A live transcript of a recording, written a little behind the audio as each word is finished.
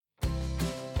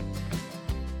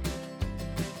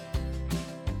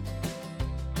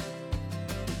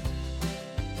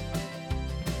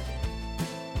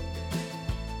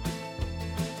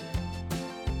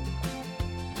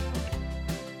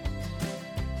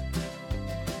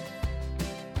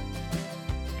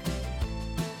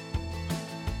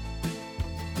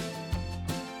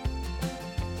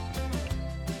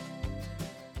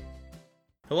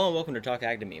Hello and welcome to Talk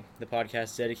Ag to Me, the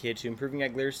podcast dedicated to improving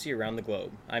ag literacy around the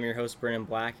globe. I'm your host, Brennan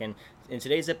Black, and in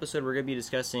today's episode, we're going to be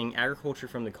discussing agriculture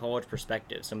from the college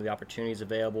perspective, some of the opportunities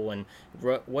available, and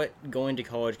what going to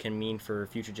college can mean for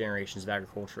future generations of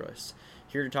agriculturalists.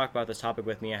 Here to talk about this topic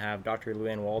with me, I have Dr.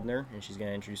 Luann Waldner, and she's going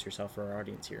to introduce herself for our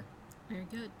audience here. Very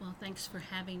good. Well, thanks for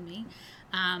having me.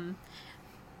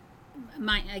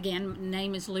 My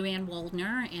name is Luann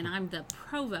Waldner, and I'm the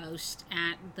provost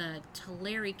at the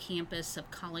Tulare campus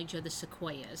of College of the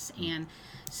Sequoias. And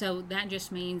so that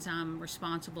just means I'm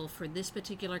responsible for this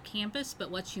particular campus.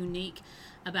 But what's unique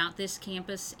about this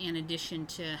campus, in addition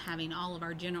to having all of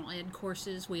our general ed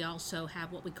courses, we also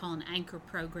have what we call an anchor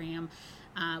program,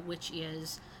 which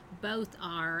is both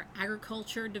our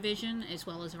agriculture division as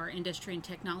well as our industry and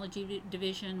technology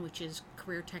division, which is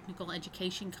career technical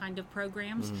education kind of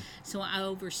programs. So I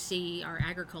oversee our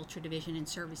agriculture division and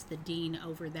serve as the dean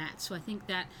over that. So I think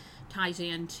that ties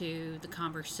into the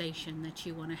conversation that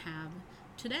you want to have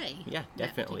today. Yeah,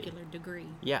 definitely. That particular degree.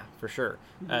 Yeah, for sure.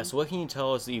 So what can you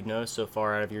tell us that you've noticed so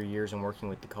far out of your years in working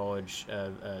with the college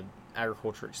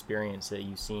agriculture experience that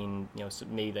you've seen,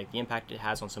 maybe like the impact it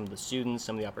has on some of the students,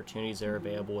 some of the opportunities that are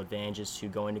available, advantages to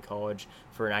going to college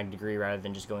for an ag degree rather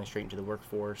than just going straight into the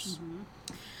workforce?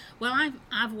 Well,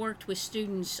 I've worked with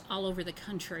students all over the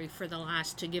country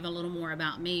to give a little more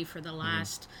about me, for the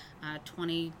last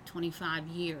 25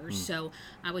 years. So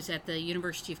I was at the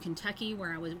University of Kentucky,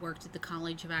 where I worked at the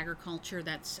College of Agriculture.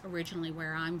 That's originally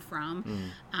where I'm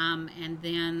from. And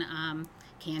then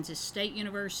Kansas State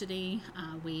University.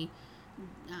 We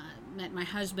met my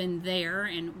husband there,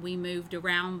 and we moved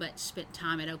around, but spent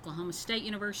time at Oklahoma State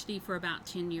University for about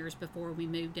 10 years before we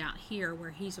moved out here, where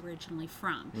he's originally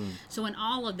from. So in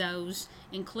all of those,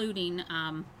 including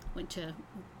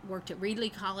worked at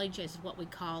Reedley College as what we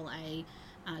call a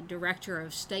director of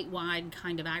statewide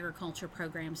kind of agriculture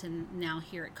programs, and now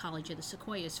here at College of the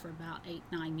Sequoias for about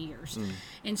 8-9 years.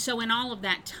 And so in all of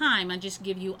that time, I just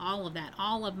give you all of that.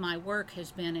 All of my work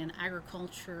has been in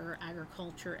agriculture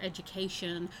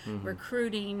education,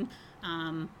 recruiting,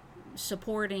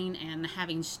 supporting, and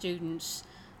having students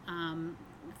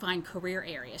find career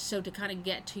areas. So to kind of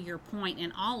get to your point,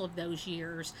 in all of those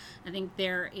years, I think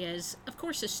there is, of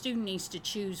course, a student needs to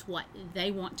choose what they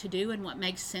want to do and what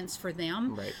makes sense for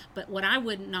them. Right. But what I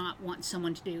would not want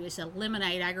someone to do is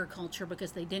eliminate agriculture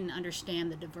because they didn't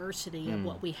understand the diversity of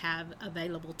what we have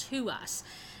available to us.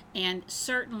 And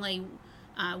certainly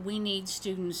we need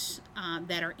students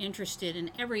that are interested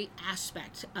in every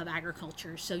aspect of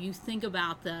agriculture. So you think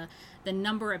about the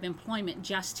number of employment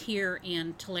just here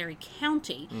in Tulare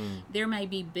County. There may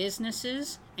be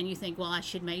businesses, and you think, well, I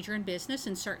should major in business,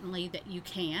 and certainly that you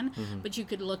can, but you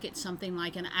could look at something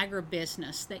like an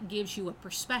agribusiness that gives you a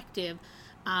perspective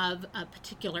of a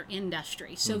particular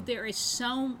industry. So there is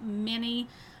so many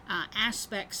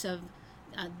aspects of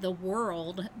the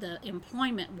world, the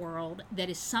employment world, that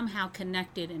is somehow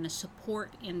connected in a support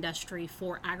industry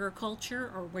for agriculture,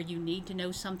 or where you need to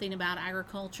know something about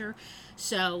agriculture.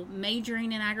 So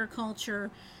majoring in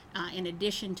agriculture, in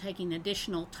addition, taking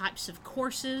additional types of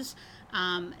courses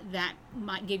that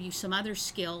might give you some other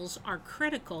skills, are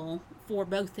critical for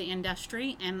both the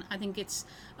industry, and I think it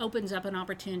opens up an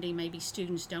opportunity maybe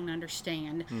students don't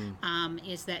understand,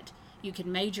 is that you can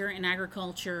major in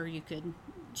agriculture, you could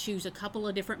choose a couple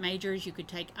of different majors, you could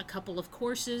take a couple of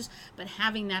courses, but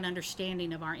having that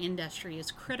understanding of our industry is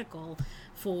critical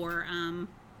for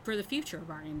the future of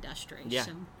our industry. Yeah,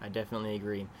 so, I definitely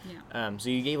agree. Yeah. So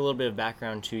you gave a little bit of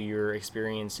background to your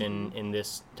experience in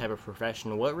this type of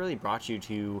profession. What really brought you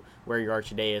to where you are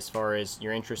today as far as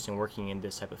your interest in working in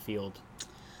this type of field?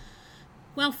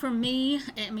 Well, for me,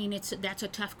 I mean, that's a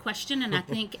tough question, and I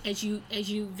think as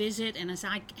you visit, and as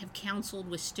I have counseled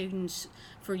with students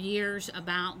for years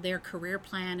about their career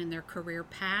plan and their career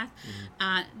path,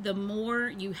 the more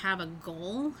you have a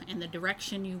goal and the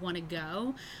direction you want to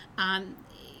go,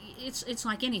 it's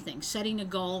like anything, setting a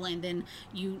goal, and then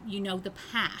you know the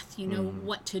path, you know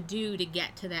what to do to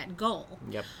get to that goal.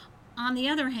 Yep. On the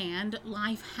other hand,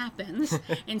 life happens,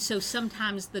 and so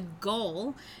sometimes the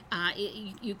goal,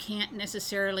 you can't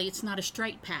necessarily, it's not a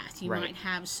straight path. You might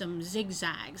have some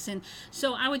zigzags. And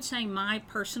so I would say my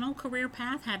personal career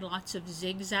path had lots of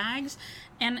zigzags,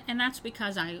 and that's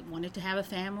because I wanted to have a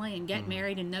family and get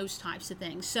married and those types of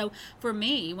things. So for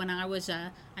me, when I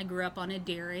grew up on a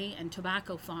dairy and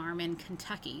tobacco farm in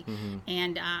Kentucky,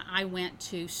 and I went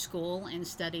to school and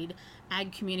studied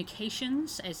ag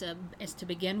communications as to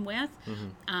begin with.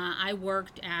 I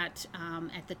worked at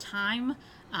the time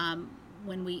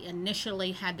when we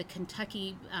initially had the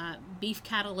Kentucky Beef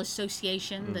Cattle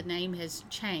Association. The name has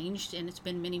changed, and it's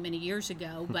been many, many years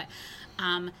ago, but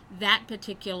that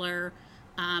particular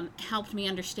helped me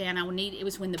understand it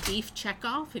was when the beef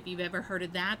checkoff, if you've ever heard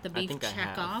of that, the beef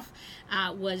checkoff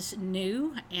was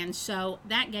new, and so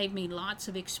that gave me lots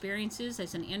of experiences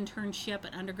as an internship,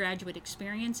 an undergraduate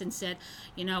experience, and said,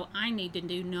 I need to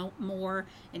do more.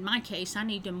 In my case, I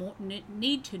need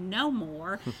to know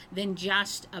more than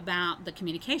just about the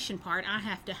communication part. I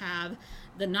have to have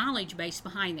the knowledge base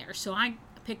behind there. So I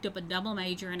picked up a double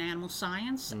major in animal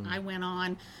science. I went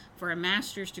on for a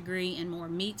master's degree in more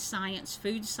meat science,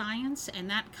 food science, and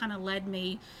that kind of led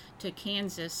me to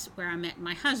Kansas, where I met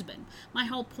my husband. My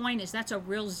whole point is that's a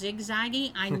real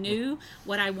zigzaggy. I knew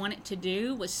what I wanted to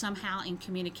do was somehow in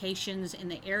communications in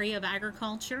the area of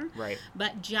agriculture, right?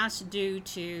 But just due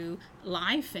to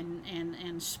life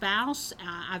and spouse,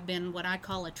 I've been what I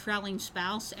call a trailing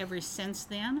spouse ever since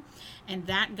then, and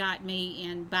that got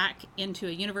me back into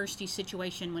a university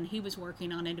situation when he was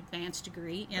working on an advanced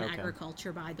degree in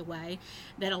agriculture, by the way,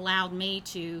 that allowed me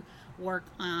to work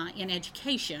in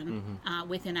education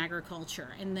within agriculture,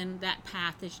 and then that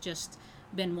path has just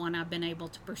been one I've been able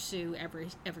to pursue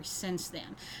ever since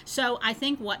then. So I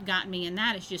think what got me in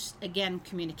that is just, again,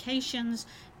 communications,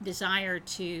 desire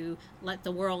to let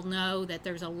the world know that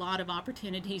there's a lot of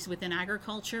opportunities within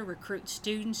agriculture, recruit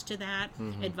students to that,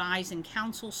 advise and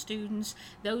counsel students.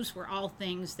 Those were all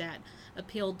things that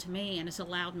appealed to me, and has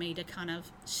allowed me to kind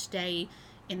of stay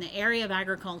in the area of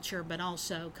agriculture, but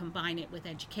also combine it with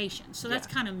education. So that's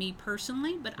kind of me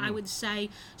personally, but I would say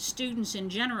students in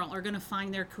general are going to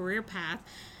find their career path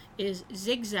is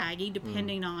zigzaggy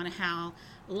depending on how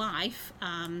life,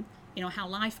 how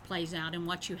life plays out and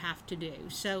what you have to do.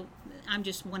 So I'm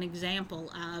just one example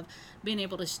of being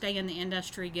able to stay in the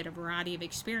industry, get a variety of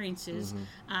experiences,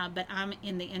 but I'm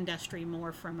in the industry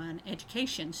more from an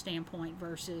education standpoint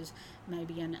versus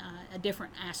maybe in a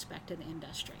different aspect of the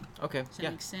industry. Okay. Does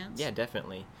that make sense? Yeah,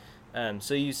 definitely.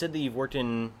 So you said that you've worked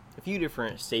in a few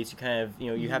different states. You kind of,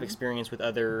 you have experience with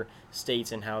other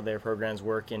states and how their programs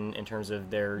work in terms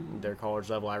of their college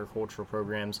level agricultural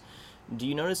programs. Do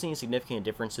you notice any significant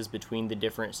differences between the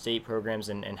different state programs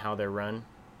and how they're run?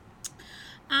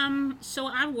 So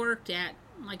I worked at,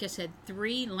 like I said,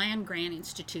 3 land grant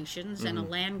institutions, and a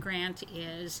land grant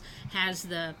has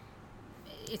the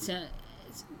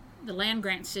land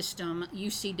grant system.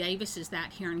 UC Davis is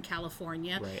that here in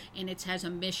California, right. And it has a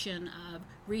mission of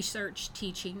research,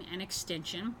 teaching, and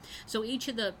extension. So each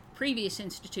of the previous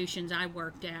institutions I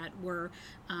worked at were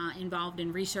involved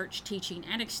in research, teaching,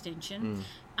 and extension.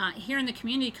 Here in the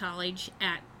community college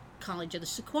at College of the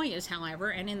Sequoias,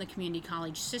 however, and in the community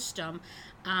college system,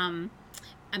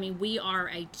 we are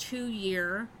a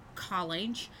 2-year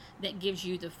college that gives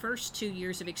you the first 2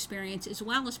 years of experience as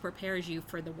well as prepares you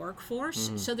for the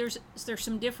workforce. So there's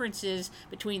some differences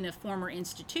between the former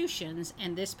institutions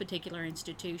and this particular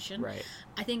institution. Right.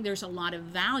 I think there's a lot of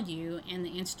value in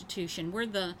the institution.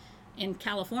 In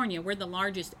California, we're the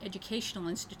largest educational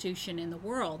institution in the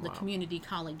world. Wow. The community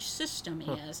college system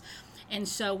is. And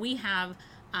so we have,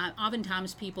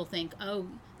 oftentimes people think,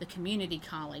 the community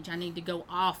college, I need to go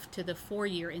off to the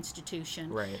 4-year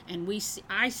institution. Right. And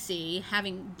I see,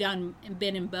 having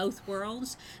been in both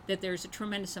worlds, that there's a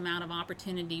tremendous amount of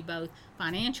opportunity, both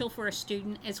financial for a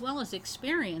student as well as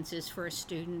experiences for a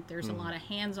student. There's a lot of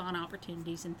hands-on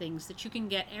opportunities and things that you can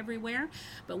get everywhere.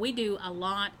 But we do a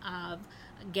lot of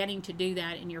getting to do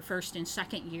that in your first and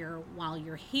second year while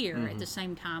you're here at the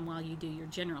same time while you do your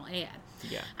general ed.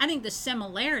 Yeah. I think the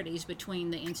similarities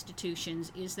between the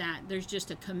institutions is that there's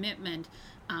just a commitment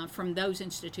from those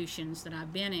institutions that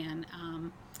I've been in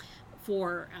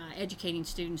for educating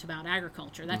students about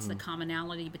agriculture. That's the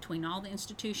commonality between all the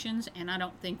institutions, and I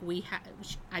don't think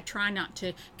I try not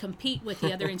to compete with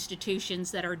the other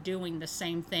institutions that are doing the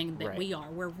same thing that we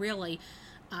are. We're really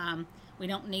we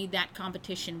don't need that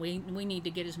competition. We need to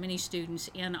get as many students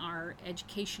in our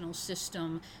educational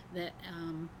system that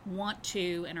want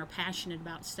to and are passionate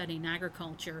about studying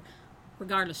agriculture,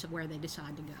 regardless of where they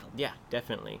decide to go. Yeah,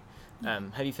 definitely.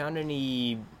 Have you found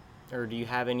any, or do you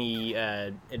have any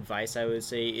advice, I would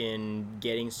say, in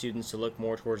getting students to look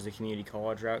more towards the community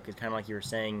college route? Because kind of like you were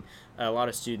saying, a lot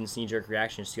of students' knee-jerk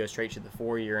reactions to go straight to the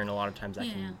 4-year, and a lot of times that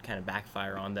can kind of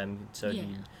backfire on them. So do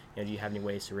you have any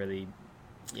ways to really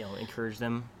encourage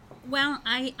them? Well,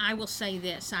 I will say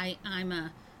this. I'm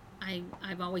a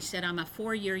I've always said I'm a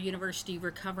 4-year university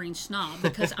recovering snob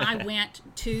because I went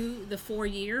to the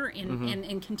 4-year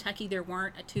in Kentucky. There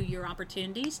weren't 2-year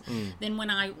opportunities. Then when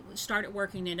I started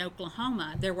working in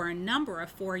Oklahoma, there were a number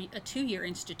of 2-year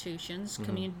institutions,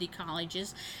 community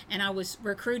colleges, and I was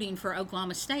recruiting for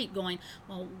Oklahoma State going,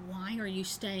 well, why are you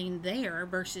staying there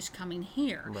versus coming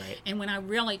here? Right. And when I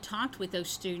really talked with those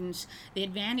students, the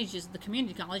advantages of the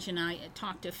community college, and I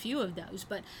talked to a few of those,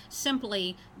 but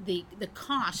simply the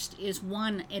cost is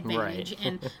one advantage. Right.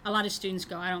 And a lot of students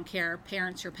go, I don't care,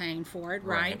 parents are paying for it,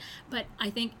 right? But I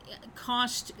think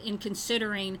cost in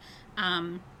considering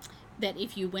that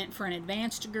if you went for an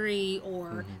advanced degree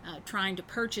or trying to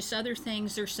purchase other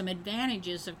things, there's some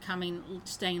advantages of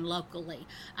staying locally.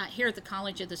 Here at the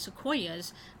College of the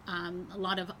Sequoias, a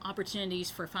lot of opportunities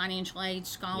for financial aid,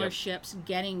 scholarships,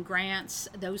 getting grants,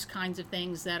 those kinds of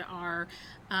things that are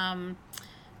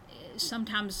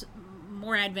sometimes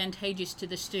more advantageous to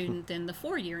the student than the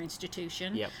 4-year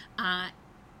institution.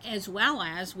 As well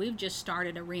as we've just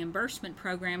started a reimbursement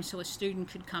program so a student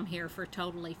could come here for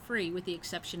totally free with the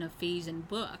exception of fees and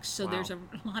books. So there's a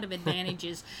lot of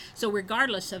advantages. So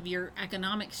regardless of your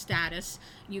economic status,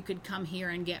 you could come here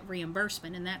and get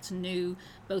reimbursement, and that's new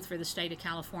both for the state of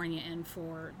California and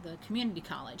for the community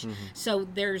college. So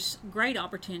there's great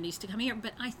opportunities to come here,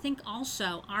 but I think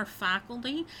also our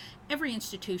faculty, every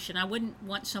institution, I wouldn't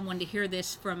want someone to hear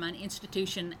this from an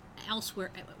institution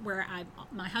elsewhere where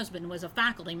my husband was a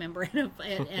faculty member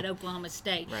at Oklahoma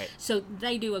State. So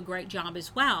they do a great job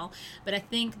as well, but I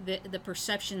think that the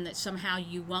perception that somehow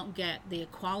you won't get the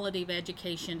equality of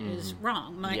education is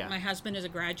wrong. My husband is a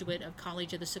graduate of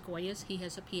College of the Sequoias. He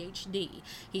has a PhD.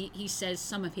 He says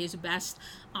some of his best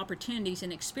opportunities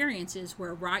and experiences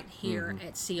were right here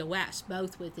at COS,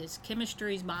 both with his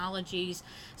chemistries, biologies,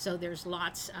 so there's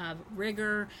lots of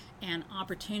rigor and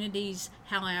opportunities.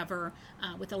 However,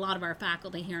 with a lot of our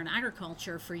faculty here in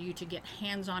agriculture, for you to get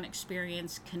hands-on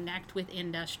experience, connect with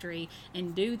industry,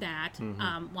 and do that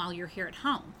while you're here at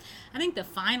home. I think the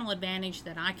final advantage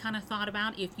that I kind of thought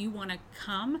about, if you want to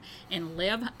come and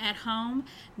live at home,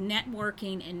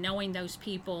 networking and knowing those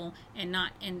people and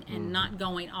not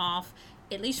going off,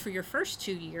 at least for your first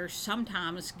 2 years,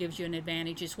 sometimes gives you an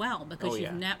advantage as well because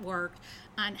you've networked.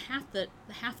 And half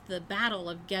the battle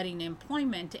of getting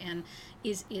employment and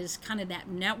is kind of that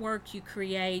network you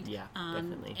create.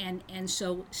 Definitely. And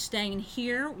so staying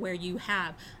here where you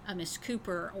have a Miss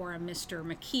Cooper or a Mr.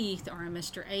 McKeith or a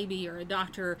Mr. Aby or a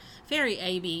Dr. Ferry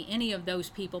Aby, any of those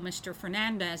people, Mr.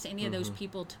 Fernandez, any of those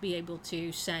people, to be able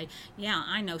to say, yeah,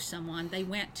 I know someone. They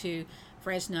went to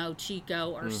Fresno,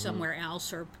 Chico, or somewhere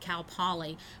else, or Cal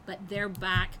Poly, but they're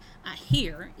back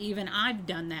here. Even I've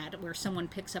done that, where someone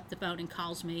picks up the phone and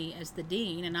calls me as the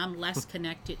dean, and I'm less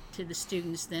connected to the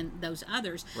students than those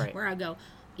others, where I go,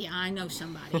 yeah, I know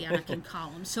somebody, and I can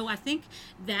call them. So I think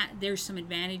that there's some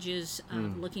advantages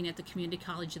of looking at the community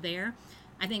college there.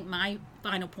 I think my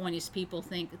final point is people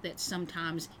think that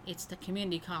sometimes it's the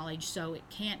community college, so it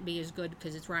can't be as good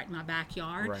because it's right in my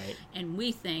backyard. And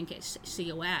we think at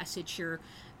COS,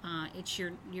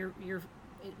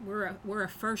 we're a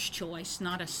first choice,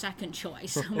 not a second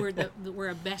choice. We're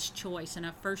a best choice and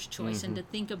a first choice, and to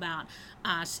think about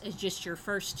us as just your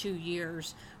first 2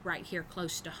 years right here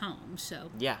close to home. So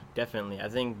yeah, definitely. I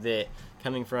think that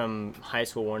coming from high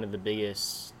school, one of the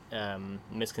biggest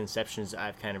misconceptions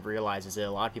I've kind of realized is that a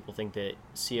lot of people think that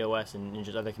COS and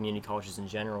just other community colleges in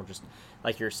general, just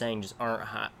like you're saying, just aren't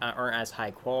as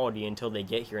high quality until they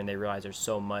get here and they realize there's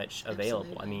so much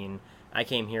available. I mean, I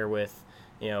came here with,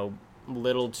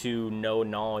 little to no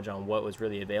knowledge on what was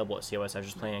really available at COS. I was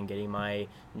just planning on getting my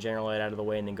general ed out of the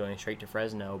way and then going straight to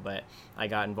Fresno, but I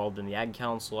got involved in the Ag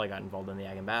Council, I got involved in the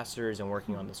Ag Ambassadors and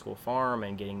working on the school farm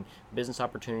and getting business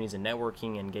opportunities and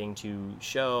networking and getting to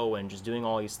show and just doing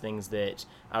all these things that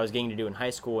I was getting to do in high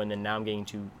school, and then now I'm getting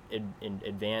to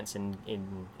advance and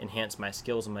enhance my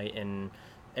skills and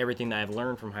everything that I've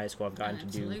learned from high school. I've gotten to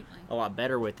do a lot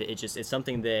better with it. It's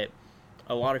something that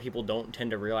a lot of people don't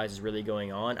tend to realize is really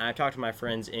going on. I talk to my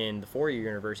friends in the 4-year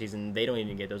universities, and they don't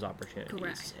even get those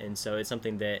opportunities. And so it's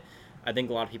something that I think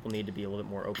a lot of people need to be a little bit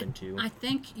more open to. I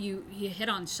think you hit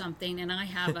on something, and I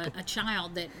have a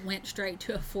child that went straight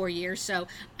to a 4-year, so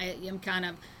I am kind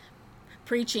of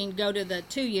preaching go to the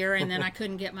 2-year, and then I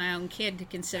couldn't get my own kid to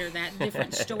consider that.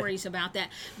 Different stories about that.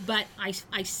 But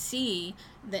I see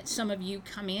that some of you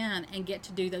come in and get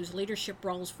to do those leadership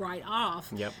roles right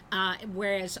off.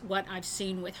 Whereas what I've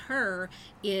seen with her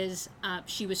is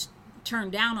she was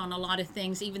turned down on a lot of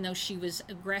things, even though she was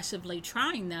aggressively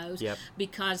trying those,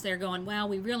 because they're going, well,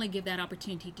 we really give that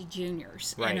opportunity to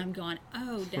juniors. Right. And I'm going,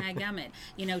 oh, dadgummit,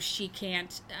 she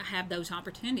can't have those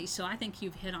opportunities. So I think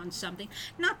you've hit on something.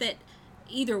 Not that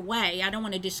either way, I don't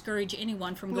want to discourage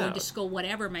anyone from going to school,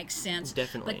 whatever makes sense.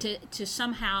 Definitely. But to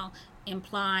somehow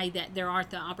imply that there aren't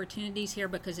the opportunities here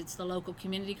because it's the local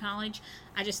community college.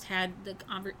 I just had the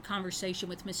conversation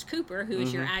with Miss Cooper, who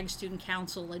is your Ag Student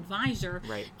Council advisor,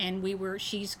 and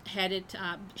she's headed,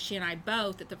 she and I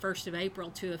both, at the 1st of April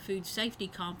to a food safety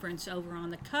conference over on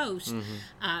the coast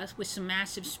with some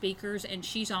massive speakers, and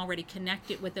she's already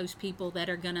connected with those people that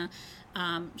are going to,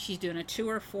 she's doing a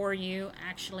tour for you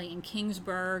actually in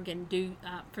Kingsburg and do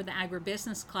for the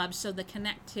agribusiness club. So the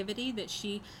connectivity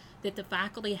that the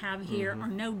faculty have here are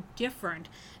no different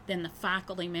than the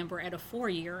faculty member at a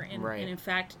 4-year. And in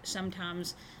fact,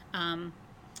 sometimes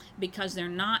because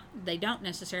they don't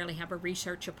necessarily have a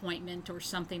research appointment or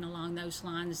something along those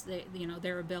lines,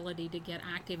 their ability to get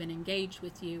active and engaged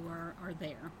with you are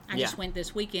there. I just went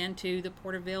this weekend to the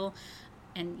Porterville,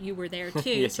 and you were there too,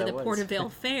 yes, to the Porterville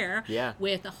Fair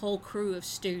with a whole crew of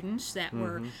students that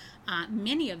were,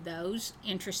 many of those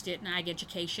interested in ag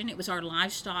education. It was our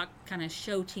livestock kind of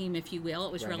show team, if you will.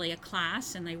 It was really a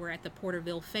class, and they were at the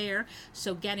Porterville Fair.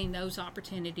 So getting those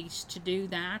opportunities to do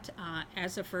that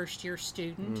as a first-year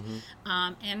student,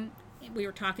 and we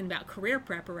were talking about career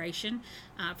preparation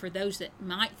for those that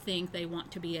might think they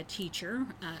want to be a teacher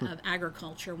of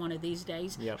agriculture one of these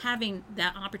days. Having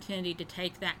that opportunity to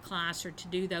take that class or to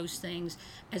do those things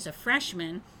as a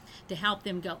freshman to help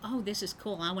them go, oh, this is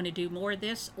cool, I want to do more of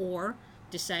this, or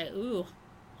to say, ooh,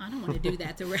 I don't want to do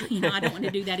that. I don't want to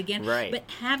do that again. But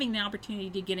having the opportunity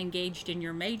to get engaged in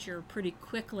your major pretty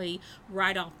quickly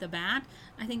right off the bat,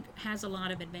 I think has a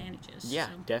lot of advantages. Yeah,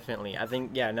 definitely. I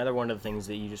think, another one of the things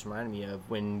that you just reminded me of,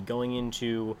 when going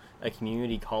into a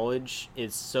community college,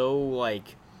 it's so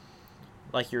like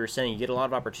you were saying, you get a lot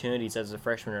of opportunities as a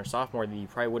freshman or sophomore that you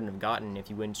probably wouldn't have gotten if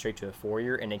you went straight to a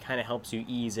 4-year, and it kind of helps you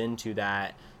ease into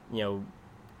that,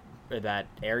 that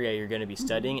area you're going to be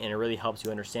studying, and it really helps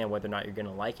you understand whether or not you're going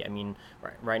to like it. I mean,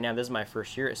 right now, this is my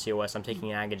first year at COS. I'm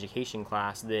taking an ag education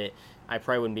class that I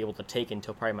probably wouldn't be able to take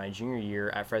until probably my junior year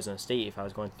at Fresno State if I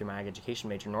was going through my ag education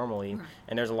major normally.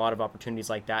 And there's a lot of opportunities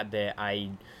like that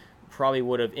I probably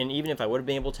would have, and even if I would have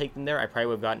been able to take them there, I probably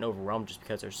would have gotten overwhelmed just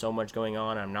because there's so much going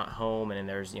on. I'm not home, and then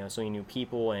there's so many new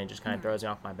people, and it just kind of throws me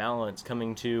off my balance.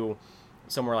 Coming to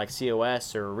somewhere like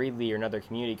COS or Reedley or another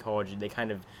community college, they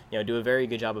kind of do a very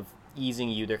good job of easing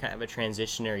you. They're kind of a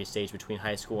transitionary stage between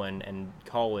high school and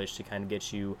college to kind of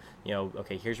get you,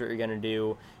 okay, here's what you're going to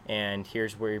do, and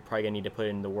here's where you're probably going to need to put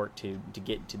in the work to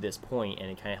get to this point,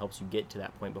 and it kind of helps you get to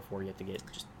that point before you have to get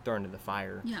just thrown into the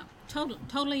fire. Yeah,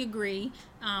 totally agree.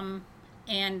 And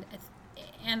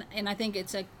I think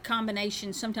it's a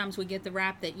combination. Sometimes we get the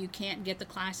rap that you can't get the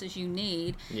classes you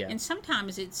need, and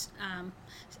sometimes it's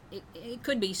it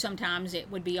could be, sometimes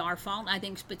it would be our fault, I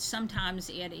think, but sometimes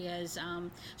it is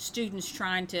students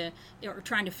trying to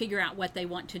figure out what they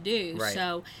want to do.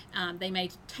 So they may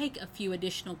take a few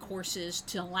additional courses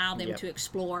to allow them to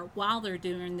explore while they're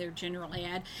doing their general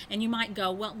ed, and you might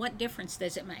go, well, what difference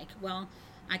does it make? Well,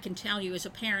 I can tell you as a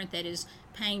parent that is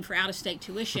paying for out-of-state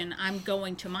tuition, I'm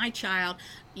going to my child,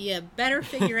 you better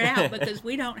figure it out, because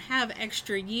we don't have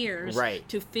extra years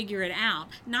to figure it out.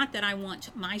 Not that I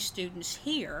want my students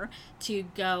here to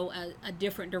go a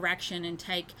different direction and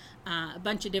take a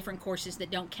bunch of different courses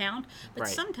that don't count, but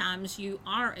sometimes you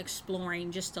are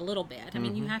exploring just a little bit. I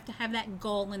mean, you have to have that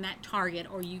goal and that target,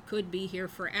 or you could be here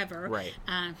forever.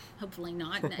 Hopefully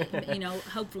not.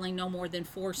 Hopefully no more than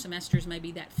 4 semesters,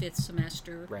 maybe that 5th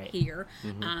semester here.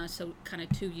 So kind of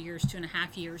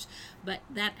 2.5 years. But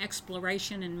that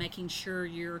exploration and making sure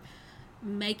you're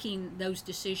making those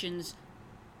decisions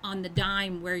on the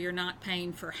dime, where you're not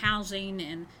paying for housing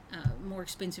and more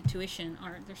expensive tuition,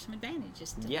 there's some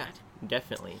advantages to that.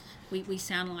 Definitely. We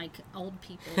sound like old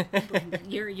people.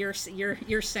 You're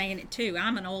saying it too.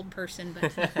 I'm an old person,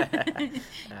 but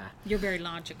you're very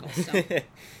logical.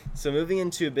 So moving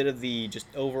into a bit of the just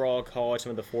overall college, some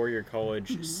of the 4-year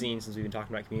college scene, since we've been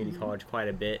talking about community college quite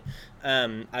a bit,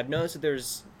 I've noticed that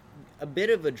there's a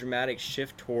bit of a dramatic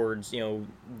shift towards,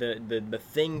 the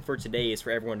thing for today is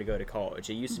for everyone to go to college.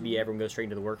 It used to be everyone goes straight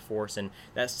into the workforce, and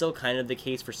that's still kind of the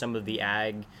case for some of the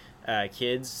ag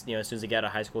kids. As soon as they get out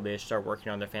of high school, they start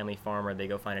working on their family farm, or they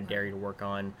go find a dairy to work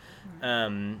on.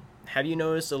 Have you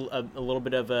noticed a little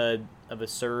bit of a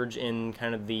surge in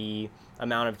kind of the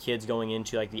amount of kids going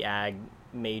into like the ag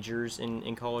majors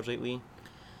in college lately?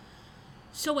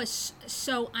 So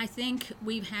I think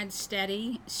we've had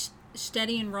steady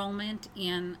steady enrollment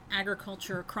in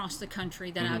agriculture across the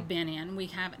country that I've been in. We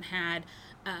haven't had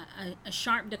a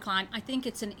sharp decline. I think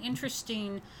it's an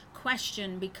interesting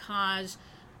question because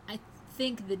I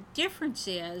think the difference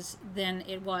is than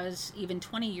it was even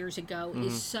 20 years ago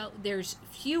is so there's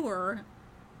fewer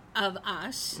of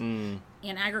us in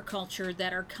agriculture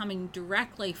that are coming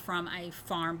directly from a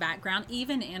farm background,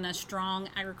 even in a strong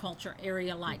agriculture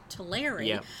area like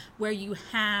Tulare, where you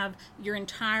have your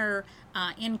entire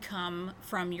income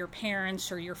from your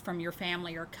parents or from your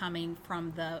family are coming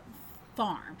from the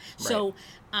farm. So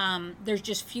there's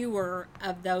just fewer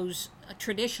of those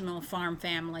traditional farm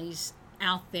families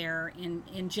out there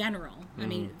in general. I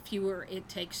mean, fewer. It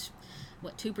takes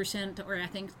 2%, or I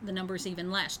think the number is even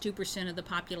less. 2% of the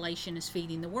population is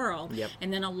feeding the world,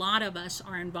 and then a lot of us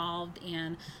are involved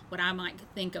in what I might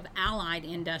think of allied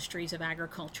industries of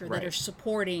agriculture that are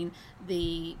supporting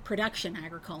the production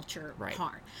agriculture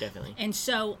part. Definitely. And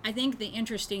so I think the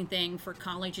interesting thing for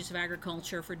colleges of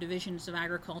agriculture, for divisions of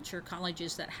agriculture,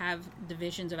 colleges that have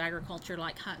divisions of agriculture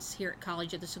like us here at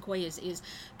College of the Sequoias, is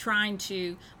trying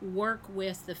to work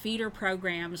with the feeder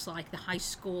programs like the high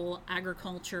school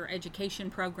agriculture education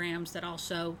programs that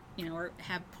also,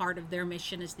 have part of their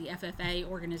mission as the FFA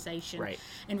organization,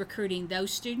 and recruiting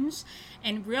those students.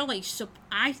 And really, so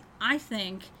I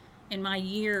think in my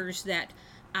years that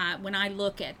when I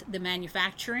look at the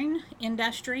manufacturing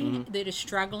industry that is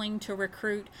struggling to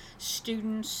recruit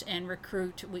students and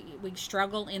we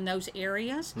struggle in those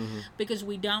areas because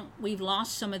we've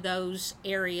lost some of those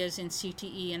areas in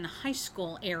CTE in the high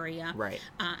school area.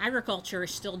 Agriculture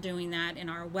is still doing that in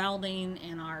our welding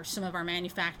and some of our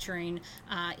manufacturing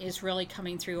is really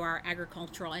coming through our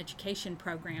agricultural education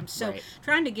programs. So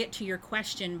trying to get to your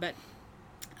question, but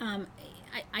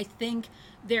I think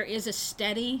there is a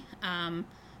steady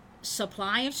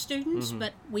supply of students,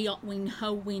 but we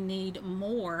know we need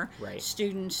more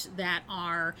students that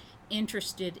are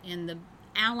interested in the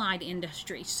allied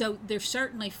industry. So there's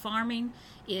certainly farming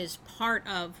is part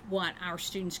of what our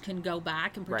students can go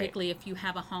back, and particularly if you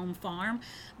have a home farm.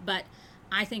 But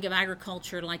I think of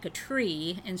agriculture like a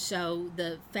tree, and so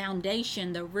the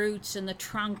foundation, the roots, and the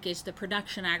trunk is the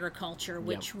production agriculture,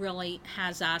 which really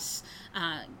has us,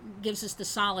 gives us the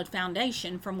solid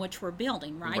foundation from which we're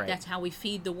building, right? That's how we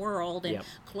feed the world and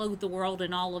clothe the world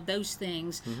and all of those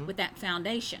things with that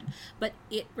foundation. But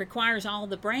it requires all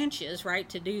the branches, right,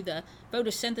 to do the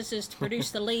photosynthesis, to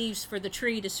produce the leaves for the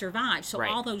tree to survive. So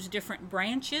all those different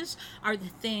branches are the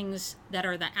things that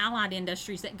are the allied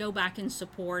industries that go back and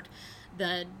support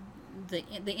the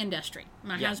industry.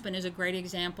 My husband is a great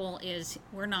example.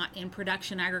 We're not in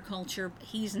production agriculture.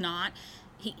 He's not.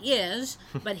 He is,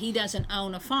 but he doesn't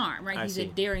own a farm, right? He's a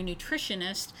dairy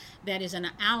nutritionist that is an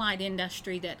allied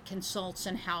industry that consults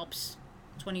and helps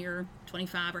 20 or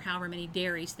 25 or however many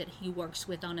dairies that he works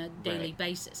with on a daily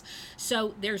basis.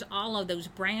 So there's all of those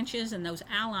branches and those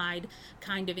allied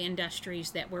kind of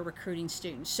industries that we're recruiting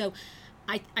students. So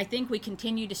I think we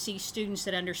continue to see students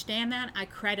that understand that. I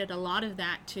credit a lot of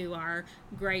that to our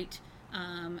great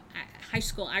high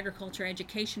school agriculture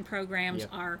education programs,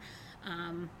 our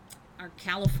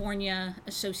California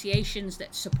associations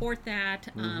that support that,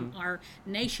 our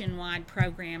nationwide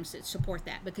programs that support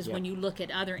that. Because when you look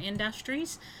at other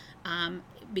industries,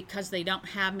 because they don't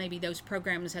have maybe those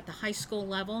programs at the high school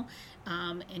level,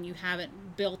 and you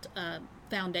haven't built a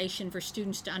foundation for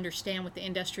students to understand what the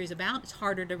industry is about, it's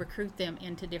harder to recruit them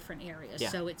into different areas.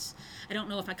 So I don't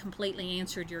know if I completely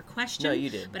answered your question. No, you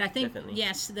did. But I think,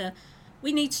 yes,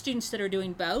 we need students that are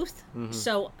doing both.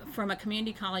 So from a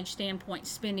community college standpoint,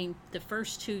 spending the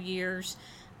first 2 years,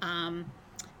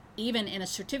 even in a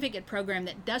certificate program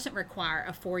that doesn't require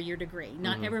a 4-year degree.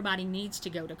 Not everybody needs to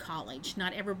go to college.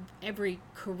 Not every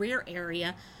career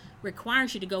area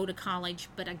requires you to go to college,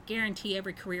 but I guarantee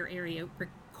every career area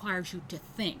requires you to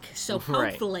think. So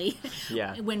hopefully,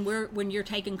 when you're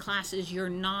taking classes,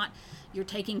 you're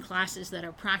taking classes that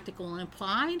are practical and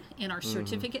applied in our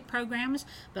certificate programs,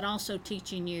 but also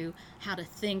teaching you how to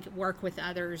think, work with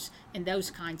others, and those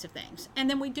kinds of things. And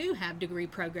then we do have degree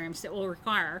programs that will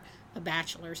require a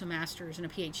bachelor's, a master's, and a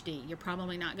PhD. You're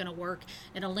probably not going to work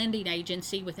in a lending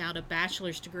agency without a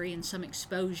bachelor's degree and some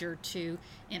exposure to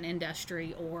an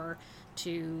industry or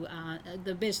to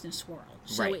the business world.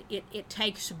 So it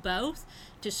takes both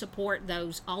to support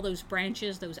all those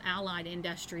branches, those allied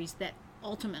industries that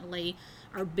ultimately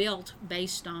are built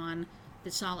based on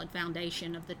the solid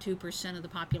foundation of the 2% of the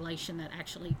population that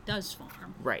actually does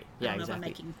farm. Right. Yeah, I don't know exactly. if I'm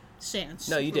making sense.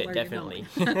 No, you did, definitely.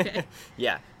 Okay.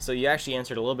 Yeah. So you actually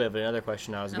answered a little bit of another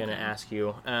question I was going to ask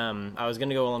you. I was going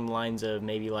to go along the lines of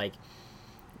maybe like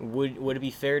would it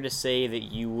be fair to say that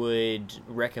you would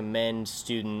recommend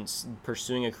students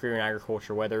pursuing a career in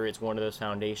agriculture, whether it's one of those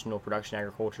foundational production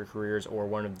agriculture careers or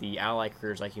one of the allied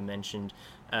careers like you mentioned?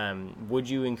 Would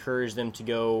you encourage them to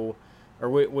go, or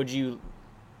would you,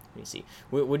 let me see,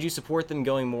 would you support them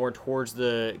going more towards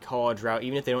the college route,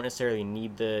 even if they don't necessarily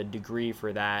need the degree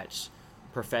for that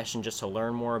profession, just to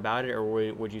learn more about it? Or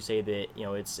would you say that, you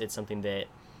know, it's something that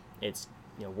it's,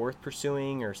 you know, worth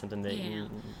pursuing, or something that you know?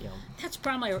 That's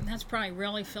probably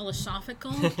really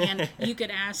philosophical, and you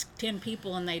could ask 10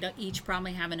 people and they'd each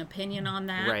probably have an opinion on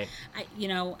that. Right.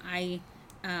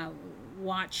 I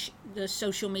watch the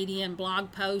social media and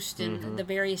blog posts and the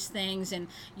various things, and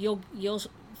you'll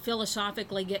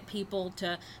philosophically get people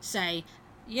to say,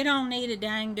 you don't need a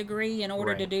dang degree in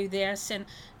order to do this, and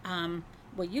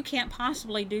well, you can't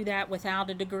possibly do that without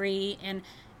a degree, and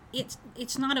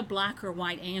it's not a black or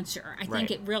white answer. I think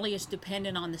it really is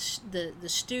dependent on the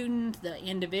student, the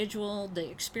individual, the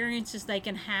experiences they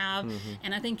can have,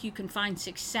 and I think you can find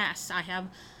success. I have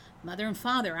mother and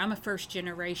father. I'm a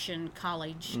first-generation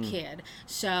college kid,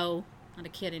 so not a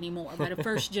kid anymore, but a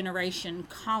first-generation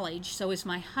college. So is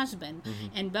my husband,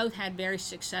 and both had very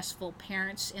successful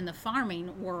parents in the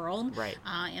farming world,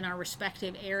 in our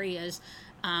respective areas,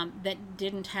 that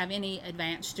didn't have any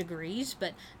advanced degrees,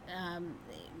 but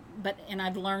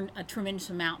I've learned a tremendous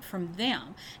amount from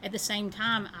them. At the same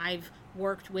time, I've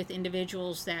worked with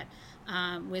individuals that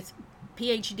with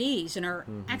PhDs and are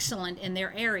excellent in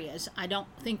their areas. I don't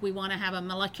think we want to have a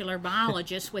molecular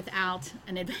biologist without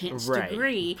an advanced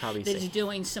degree that's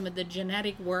doing some of the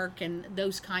genetic work and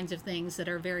those kinds of things that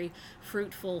are very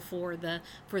fruitful for the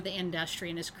industry,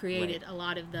 and has created a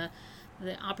lot of the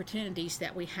opportunities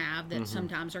that we have that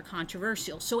sometimes are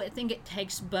controversial. So I think it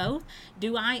takes both.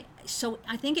 So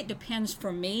I think it depends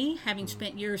for me, having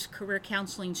spent years career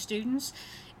counseling students.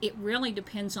 It really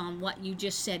depends on what you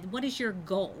just said. What is your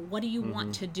goal? What do you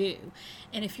want to do?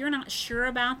 And if you're not sure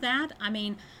about that, I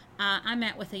mean, I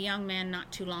met with a young man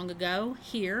not too long ago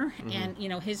here, and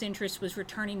his interest was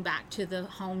returning back to the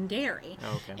home dairy.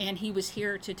 And he was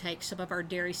here to take some of our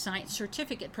dairy science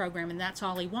certificate program, and that's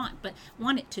all he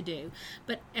wanted to do.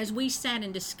 But as we sat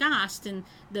and discussed, and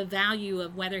the value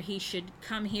of whether he should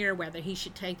come here, whether he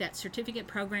should take that certificate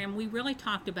program, we really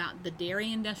talked about the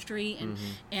dairy industry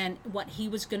and what he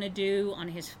was going to do on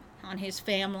his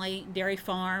family dairy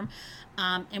farm,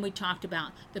 and we talked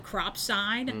about the crop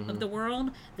side of the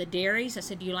world, the dairies. I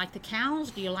said, do you like the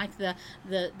cows? Do you like the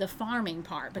farming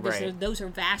part? Because those are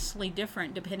vastly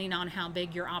different depending on how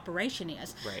big your operation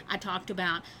is. I talked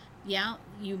about,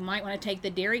 you might want to take the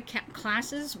dairy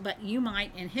classes, but you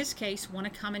might, in his case,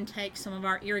 want to come and take some of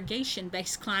our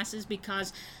irrigation-based classes,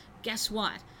 because guess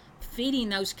what? Feeding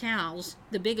those cows,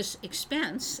 the biggest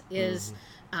expense is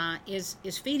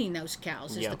feeding those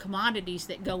cows, is the commodities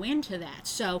that go into that.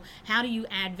 So how do you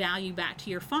add value back to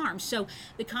your farm? So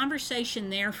the conversation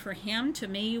there for him, to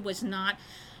me, was not,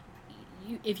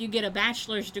 if you get a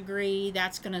bachelor's degree,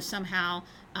 that's going to somehow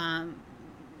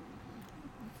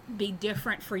be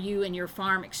different for you in your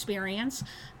farm experience.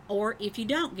 Or if you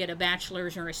don't get a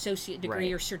bachelor's or associate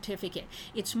degree or certificate,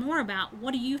 it's more about,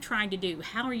 what are you trying to do?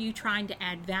 How are you trying to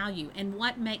add value? And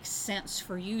what makes sense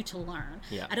for you to learn?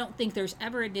 I don't think there's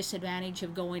ever a disadvantage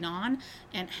of going on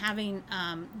and having,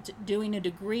 doing a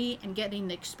degree and getting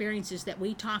the experiences that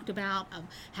we talked about, of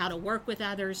how to work with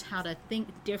others, how to think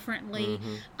differently,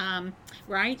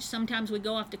 right? Sometimes we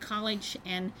go off to college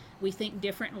and we think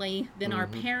differently than our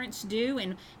parents do,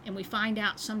 and we find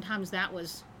out sometimes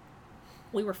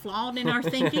we were flawed in our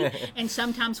thinking, and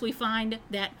sometimes we find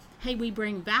that, hey, we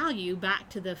bring value back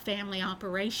to the family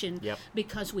operation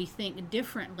because we think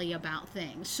differently about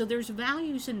things. So there's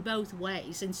values in both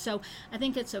ways, and so I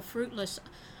think it's a fruitless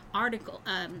article.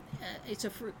 It's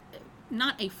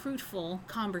not a fruitful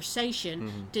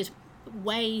conversation to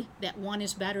way that one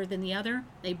is better than the other.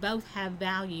 They both have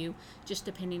value, just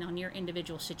depending on your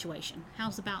individual situation.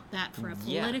 How's about that for a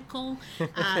political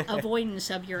avoidance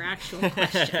of your actual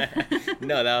question?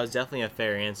 No, that was definitely a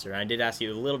fair answer. I did ask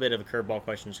you a little bit of a curveball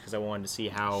question just because I wanted to see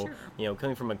how,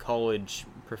 coming from a college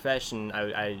profession,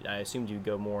 I assumed you'd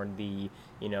go more in the,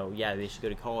 they should go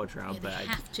to college route. But they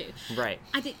have to. Right.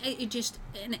 I think it just,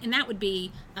 and that would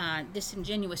be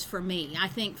disingenuous for me. I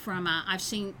think I've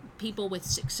seen people with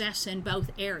success in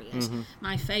both areas.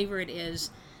 My favorite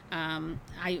is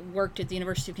I worked at the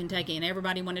University of Kentucky, and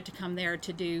everybody wanted to come there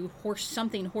to do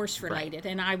something horse related.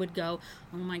 Right. And I would go,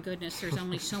 oh my goodness, there's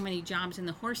only so many jobs in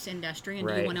the horse industry, and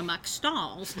you want to muck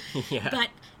stalls. Yeah. But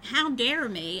how dare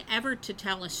me ever to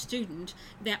tell a student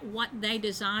that what they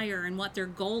desire and what their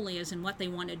goal is and what they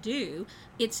want to do,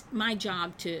 it's my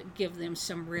job to give them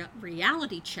some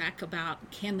reality check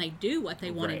about can they do what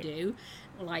they want to do,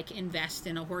 like invest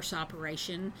in a horse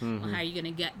operation, how are you going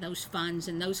to get those funds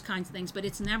and those kinds of things. But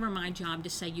it's never my job to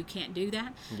say you can't do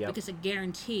that, because I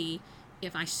guarantee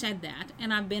if I said that,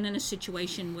 and I've been in a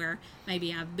situation where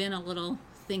maybe I've been a little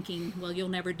thinking, well, you'll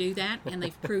never do that, and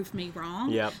they've proved me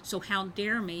wrong. So how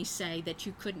dare me say that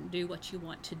you couldn't do what you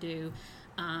want to do.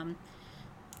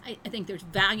 I think there's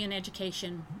value in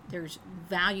education, there's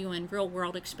value in real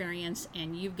world experience,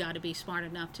 and you've got to be smart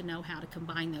enough to know how to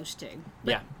combine those two.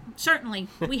 But certainly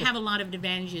we have a lot of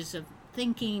advantages of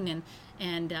thinking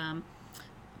and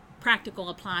practical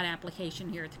applied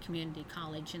application here at the community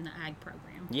college in the ag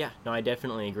program. Yeah, no, I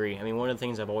definitely agree. I mean, one of the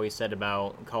things I've always said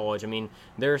about college, I mean,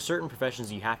 there are certain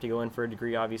professions you have to go in for a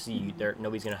degree, obviously.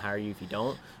 Nobody's going to hire you if you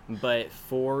don't. But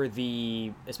for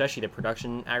especially the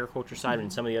production agriculture side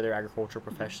and some of the other agricultural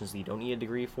professions that you don't need a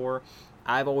degree for,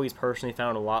 I've always personally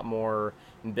found a lot more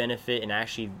benefit in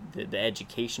actually the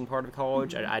education part of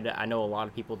college. I know a lot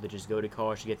of people that just go to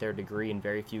college to get their degree, and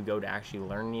very few go to actually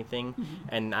learn anything.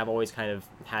 And I've always kind of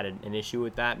had an issue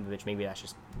with that, which maybe that's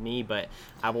just me, but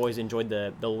I've always enjoyed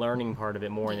the learning part of it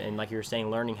more. And like you were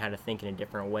saying, learning how to think in a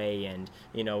different way, and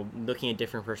looking at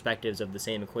different perspectives of the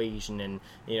same equation, and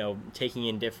taking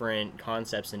in different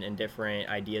concepts and different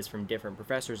ideas from different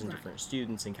professors and different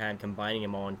students, and kind of combining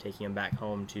them all and taking them back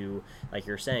home to, like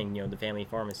you're saying, the family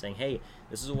farm is saying, hey,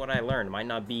 this is what I learned. It might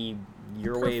not be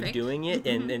your way of doing it,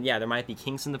 and yeah, there might be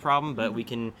kinks in the problem, but we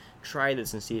can try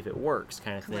this and see if it works,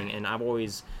 kind of thing. And I've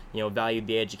always valued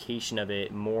the education of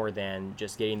it more than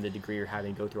just getting the degree or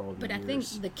having to go through all the years. But I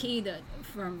think the key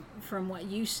from what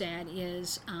you said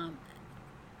is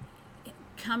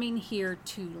coming here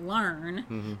to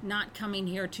learn, not coming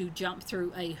here to jump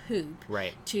through a hoop.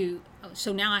 Right.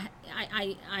 So now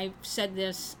I've said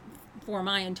this for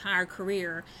my entire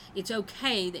career. It's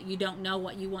okay that you don't know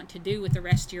what you want to do with the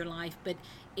rest of your life, but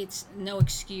it's no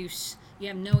excuse. You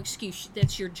have no excuse.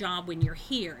 That's your job when you're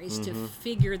here, is to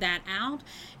figure that out.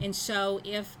 And so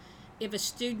if a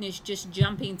student is just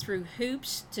jumping through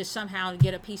hoops to somehow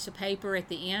get a piece of paper at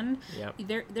the end,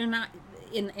 they're not,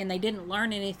 and they didn't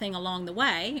learn anything along the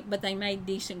way, but they made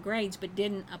decent grades, but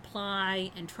didn't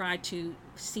apply and try to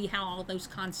see how all those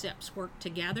concepts work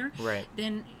together,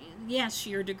 then yes,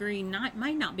 your degree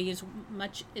might not be as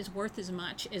worth as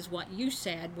much as what you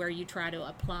said, where you try to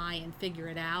apply and figure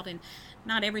it out. And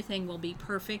not everything will be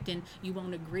perfect, and you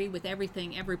won't agree with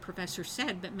everything every professor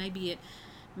said, but maybe it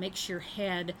makes your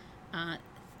head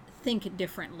think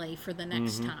differently for the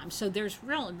next time. So there's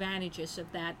real advantages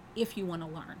of that if you want to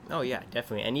learn. Oh yeah,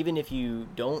 definitely. And even if you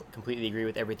don't completely agree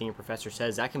with everything your professor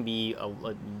says, that can be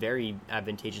a very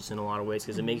advantageous in a lot of ways,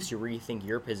 because it makes you rethink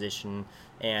your position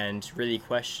and really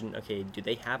question, okay, do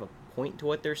they have a point to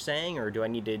what they're saying, or do I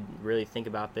need to really think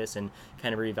about this and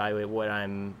kind of reevaluate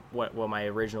what my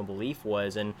original belief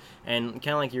was? And kind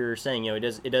of like you were saying, it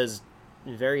does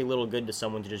very little good to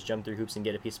someone to just jump through hoops and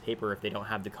get a piece of paper if they don't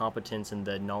have the competence and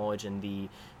the knowledge and the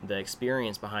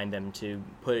experience behind them to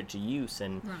put it to use.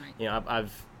 And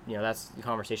I've that's the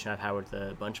conversation I've had with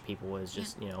a bunch of people, is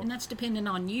just and that's dependent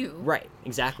on you. Right,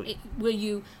 exactly.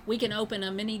 We can open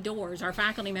many doors. Our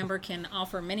faculty member can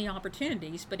offer many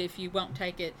opportunities, but if you won't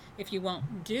take it, if you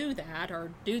won't do that,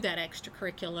 or do that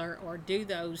extracurricular, or do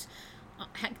those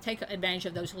take advantage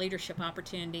of those leadership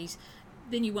opportunities,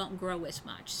 then you won't grow as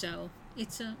much. So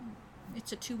it's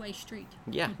a two-way street.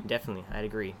 Yeah, definitely. I'd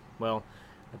agree. Well,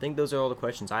 I think those are all the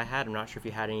questions I had. I'm not sure if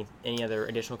you had any other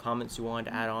additional comments you wanted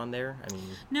to add on there. I mean,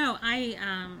 no,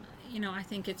 I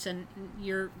think it's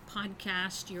your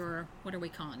podcast, what are we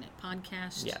calling it?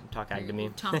 Podcast? Yeah, Talk Ag to Me.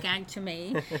 Talk Ag to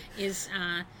Me is,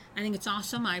 I think it's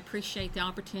awesome. I appreciate the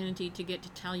opportunity to get to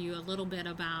tell you a little bit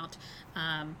about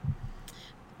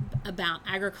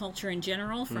agriculture in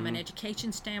general from an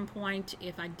education standpoint.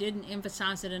 If I didn't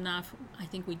emphasize it enough, I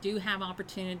think we do have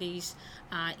opportunities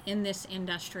in this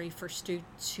industry for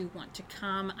students who want to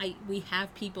come. We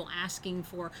have people asking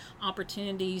for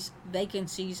opportunities,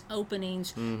 vacancies,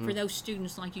 openings for those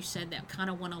students, like you said, that kind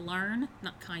of want to learn,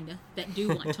 that do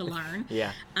want to learn.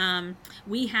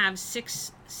 We have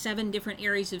 6-7 different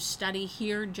areas of study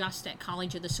here just at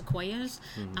College of the Sequoias.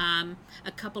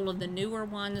 A couple of the newer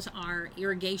ones are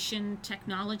irrigation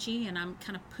technology, and I'm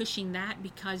kind of pushing that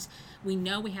because we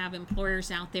know we have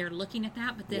employers out there looking at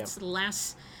that, but that's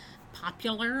less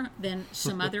popular than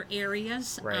some other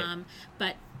areas. Right.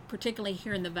 But particularly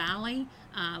here in the valley,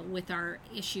 with our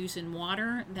issues in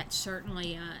water, that's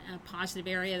certainly a positive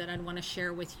area that I'd want to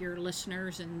share with your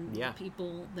listeners and Yeah.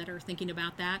 people that are thinking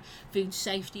about that. Food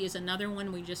safety is another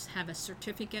one. We just have a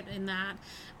certificate in that.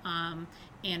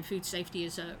 And food safety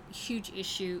is a huge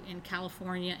issue in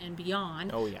California and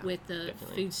beyond, Oh, yeah, with the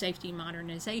definitely. Food Safety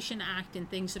Modernization Act and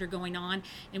things that are going on.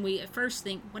 And we at first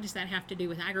think, what does that have to do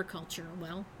with agriculture?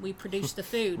 Well, we produce the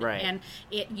food. Right. And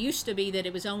it used to be that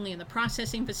it was only in the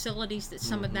processing facilities that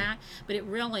some of that, but it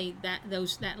really, that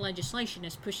legislation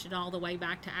has pushed it all the way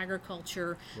back to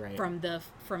agriculture, Right. from the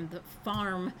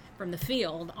farm, from the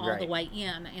field, all the Right. way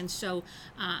in. And so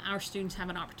our students have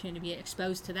an opportunity to be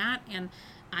exposed to that, and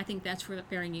I think that's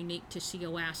very unique to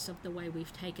COS, of the way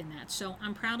we've taken that. So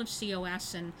I'm proud of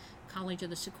COS and College of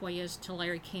the Sequoias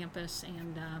Tulare campus,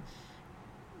 and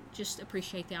just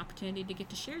appreciate the opportunity to get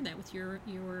to share that with your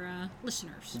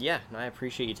listeners. Yeah, and I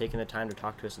appreciate you taking the time to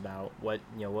talk to us about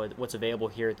what's available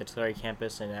here at the Tulare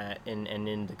campus and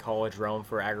in the college realm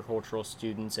for agricultural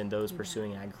students and those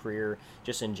pursuing ag career,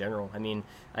 just in general. I mean,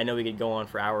 I know we could go on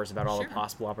for hours about all the Sure.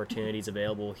 possible opportunities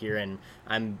available here, and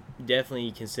I'm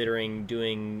definitely considering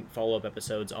doing follow-up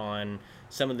episodes on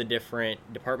some of the different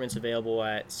departments available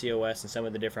at COS and some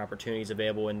of the different opportunities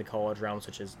available in the college realm,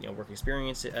 such as work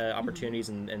experience opportunities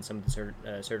and some of the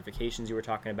certifications you were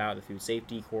talking about, the food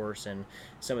safety course and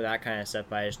some of that kind of stuff.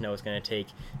 But I just know it's going to take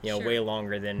Sure. way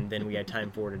longer than we had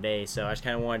time for today. So I just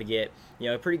kind of wanted to get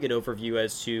a pretty good overview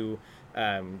as to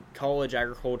college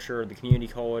agriculture, the community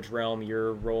college realm,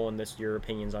 your role in this, your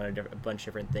opinions on a bunch of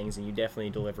different things, and you definitely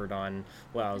delivered on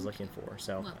what I was looking for.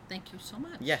 So Well, thank you so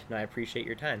much. yeah, no, I appreciate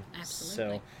your time.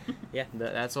 Absolutely. So yeah,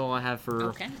 that's all I have for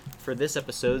Okay. this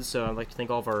episode. So I'd like to thank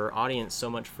all of our audience so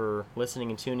much for listening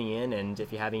and tuning in. And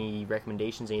if you have any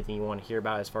recommendations, anything you want to hear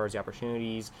about as far as the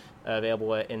opportunities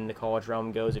available in the college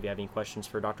realm goes, if you have any questions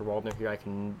for Dr. Waldner here, I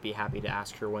can be happy to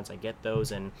ask her once I get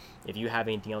those. And if you have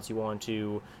anything else you want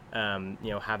to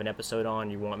have an episode on,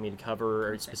 you want me to cover,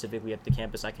 or specifically at the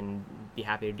campus, I can be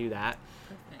happy to do that.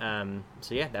 Perfect.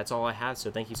 So yeah, that's all I have. So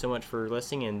thank you so much for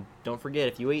listening, and don't forget,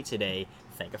 if you ate today,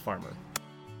 thank a farmer.